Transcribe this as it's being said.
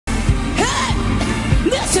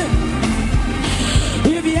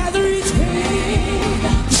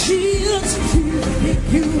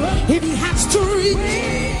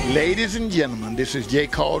Ladies and gentlemen, this is J.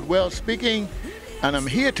 Caldwell speaking, and I'm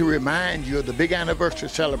here to remind you of the big anniversary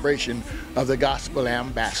celebration of the Gospel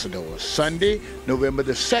Ambassadors. Sunday, November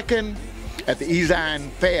the 2nd, at the EZION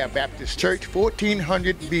Fair Baptist Church,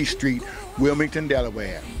 1400 B Street, Wilmington,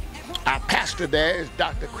 Delaware. Our pastor there is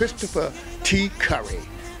Dr. Christopher T. Curry.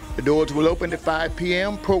 The doors will open at 5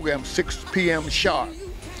 p.m., program 6 p.m. sharp.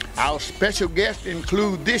 Our special guests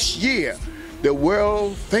include this year the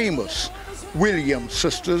world-famous Williams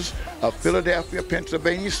sisters of Philadelphia,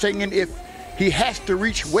 Pennsylvania, singing "If He Has to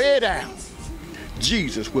Reach Way Down,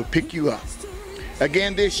 Jesus Will Pick You Up."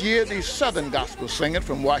 Again this year, the Southern Gospel Singers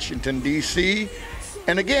from Washington, D.C.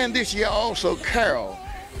 And again this year also Carol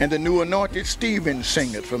and the New Anointed Stephen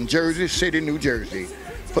Singers from Jersey City, New Jersey.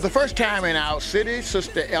 For the first time in our city,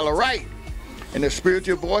 Sister Ella Wright and the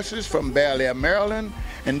Spiritual Voices from Bel Air, Maryland.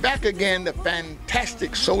 And back again, the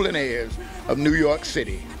fantastic Solinaires of New York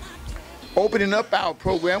City. Opening up our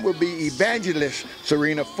program will be Evangelist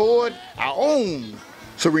Serena Ford, our own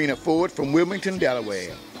Serena Ford from Wilmington,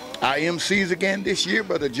 Delaware. Our MCs again this year,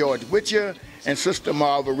 Brother George Witcher and Sister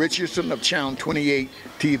Marva Richardson of Channel 28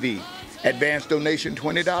 TV. Advance donation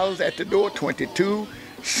 $20 at the door, $22.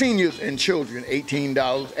 Seniors and children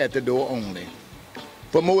 $18 at the door only.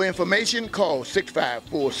 For more information, call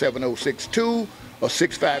 654-7062 or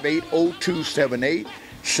 658-0278,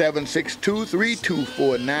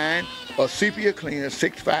 762-3249, or Sepia Cleaner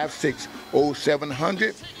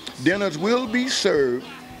 656-0700. Dinners will be served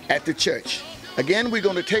at the church. Again, we're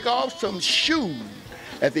going to take off some shoes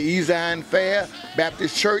at the EZION Fair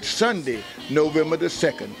Baptist Church Sunday, November the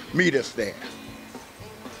 2nd. Meet us there.